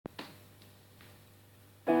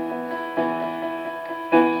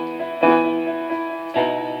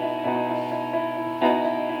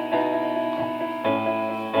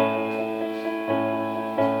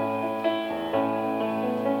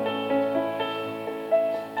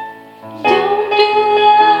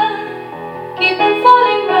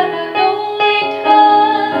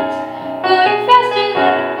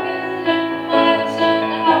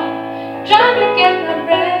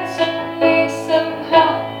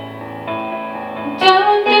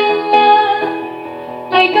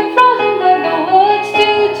think I'm frozen, but the world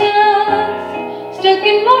still turns. Stuck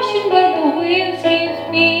in motion, but the wheels keep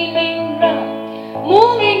spinning round.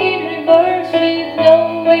 Moving in reverse with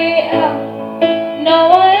no way out.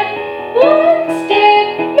 Now I am one step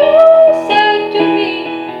closer to me,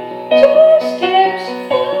 two steps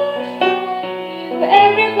far from you.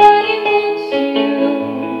 Everybody wants you.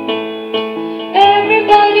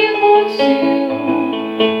 Everybody wants you.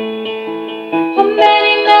 How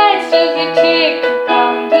many nights does it take to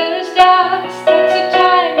count to the stars? That's the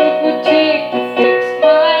time it would take to fix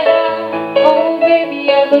my heart. Oh baby,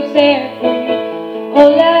 I was there for you.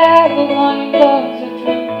 All I ever wanted was the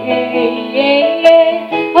truth. Yeah, yeah, yeah.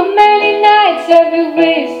 How many nights have you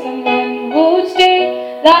wished someone would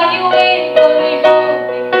stay? Like you